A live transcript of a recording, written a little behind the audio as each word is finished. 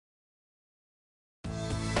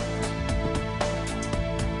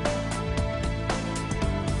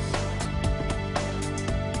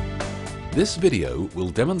This video will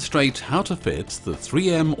demonstrate how to fit the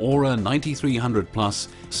 3M Aura 9300 Plus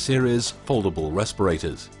series foldable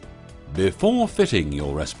respirators. Before fitting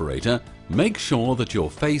your respirator, make sure that your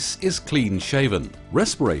face is clean shaven.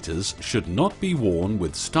 Respirators should not be worn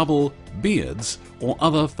with stubble, beards or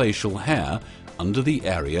other facial hair under the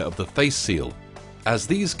area of the face seal, as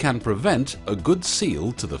these can prevent a good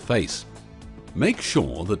seal to the face. Make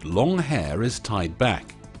sure that long hair is tied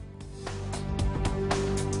back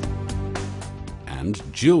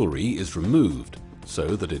and jewelry is removed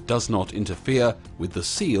so that it does not interfere with the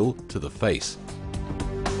seal to the face.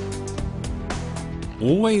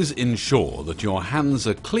 Always ensure that your hands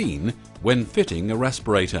are clean when fitting a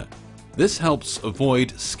respirator. This helps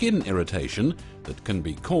avoid skin irritation that can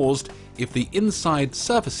be caused if the inside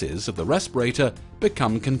surfaces of the respirator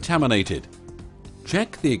become contaminated.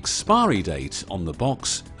 Check the expiry date on the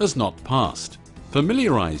box has not passed.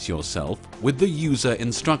 Familiarize yourself with the user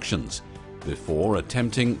instructions before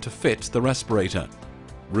attempting to fit the respirator.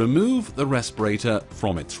 Remove the respirator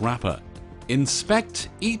from its wrapper. Inspect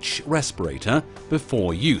each respirator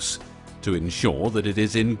before use to ensure that it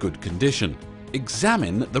is in good condition.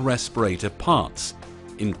 Examine the respirator parts,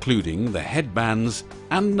 including the headbands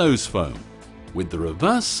and nose foam. With the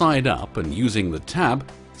reverse side up and using the tab,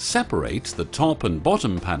 separate the top and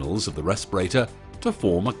bottom panels of the respirator to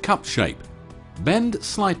form a cup shape. Bend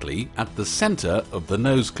slightly at the center of the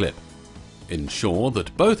nose clip. Ensure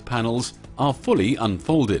that both panels are fully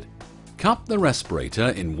unfolded. Cup the respirator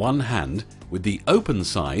in one hand with the open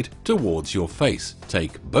side towards your face.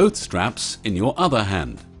 Take both straps in your other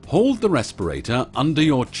hand. Hold the respirator under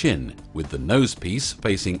your chin with the nose piece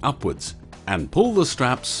facing upwards and pull the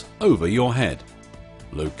straps over your head.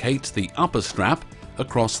 Locate the upper strap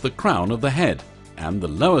across the crown of the head and the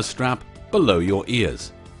lower strap below your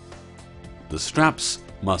ears. The straps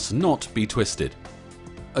must not be twisted.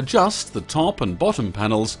 Adjust the top and bottom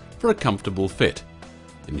panels for a comfortable fit,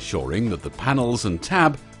 ensuring that the panels and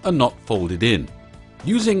tab are not folded in.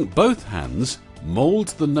 Using both hands, mold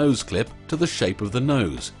the nose clip to the shape of the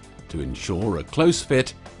nose to ensure a close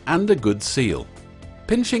fit and a good seal.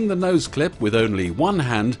 Pinching the nose clip with only one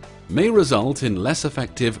hand may result in less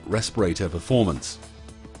effective respirator performance.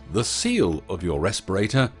 The seal of your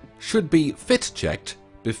respirator should be fit checked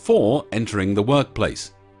before entering the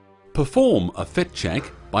workplace. Perform a fit check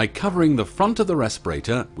by covering the front of the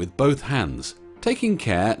respirator with both hands, taking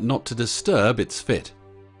care not to disturb its fit.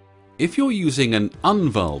 If you're using an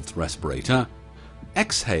unvalved respirator,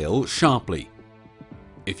 exhale sharply.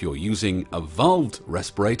 If you're using a valved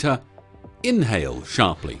respirator, inhale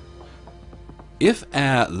sharply. If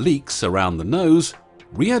air leaks around the nose,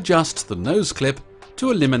 readjust the nose clip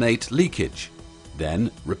to eliminate leakage. Then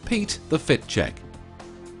repeat the fit check.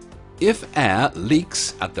 If air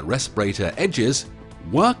leaks at the respirator edges,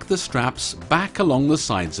 work the straps back along the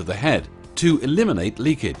sides of the head to eliminate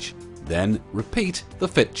leakage. Then repeat the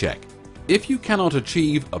fit check. If you cannot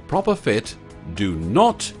achieve a proper fit, do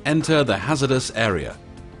not enter the hazardous area.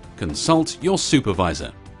 Consult your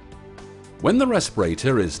supervisor. When the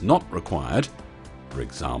respirator is not required, for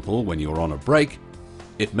example when you're on a break,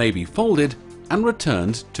 it may be folded and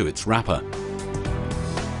returned to its wrapper.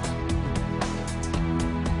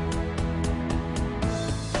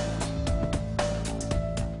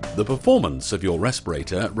 The performance of your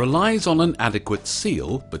respirator relies on an adequate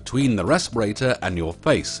seal between the respirator and your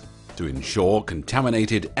face to ensure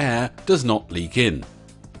contaminated air does not leak in.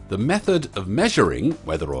 The method of measuring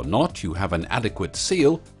whether or not you have an adequate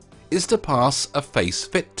seal is to pass a face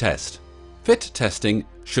fit test. Fit testing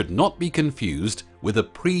should not be confused with a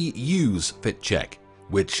pre-use fit check,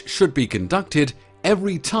 which should be conducted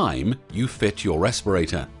every time you fit your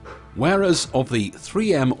respirator, whereas of the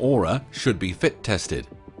 3M Aura should be fit tested.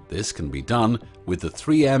 This can be done with the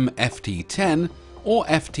 3M FT10 or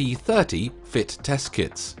FT30 fit test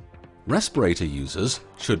kits. Respirator users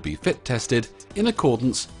should be fit tested in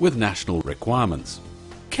accordance with national requirements.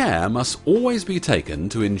 Care must always be taken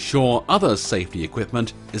to ensure other safety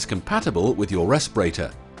equipment is compatible with your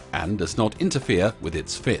respirator and does not interfere with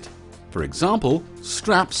its fit. For example,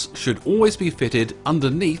 straps should always be fitted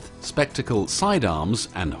underneath spectacle sidearms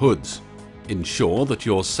and hoods. Ensure that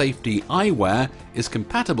your safety eyewear is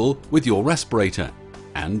compatible with your respirator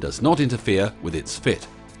and does not interfere with its fit.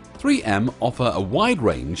 3M offer a wide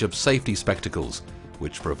range of safety spectacles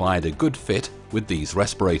which provide a good fit with these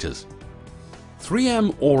respirators.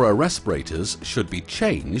 3M Aura respirators should be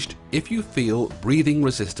changed if you feel breathing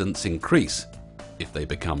resistance increase, if they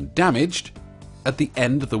become damaged, at the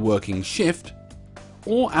end of the working shift,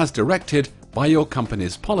 or as directed by your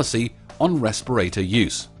company's policy on respirator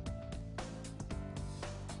use.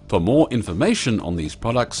 For more information on these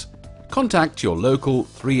products, contact your local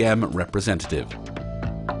 3M representative.